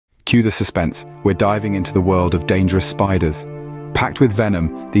Cue the suspense. We're diving into the world of dangerous spiders. Packed with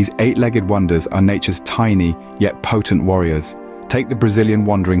venom, these eight-legged wonders are nature's tiny, yet potent warriors. Take the Brazilian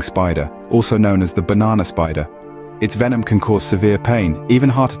wandering spider, also known as the banana spider. Its venom can cause severe pain, even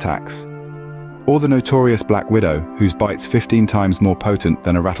heart attacks. Or the notorious black widow, whose bite's 15 times more potent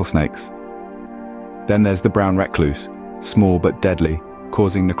than a rattlesnake's. Then there's the brown recluse, small but deadly,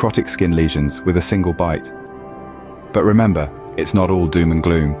 causing necrotic skin lesions with a single bite. But remember, it's not all doom and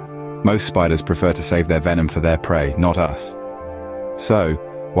gloom. Most spiders prefer to save their venom for their prey, not us. So,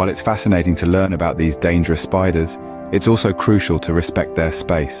 while it's fascinating to learn about these dangerous spiders, it's also crucial to respect their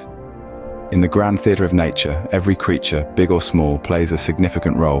space. In the grand theatre of nature, every creature, big or small, plays a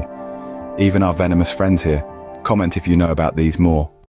significant role. Even our venomous friends here. Comment if you know about these more.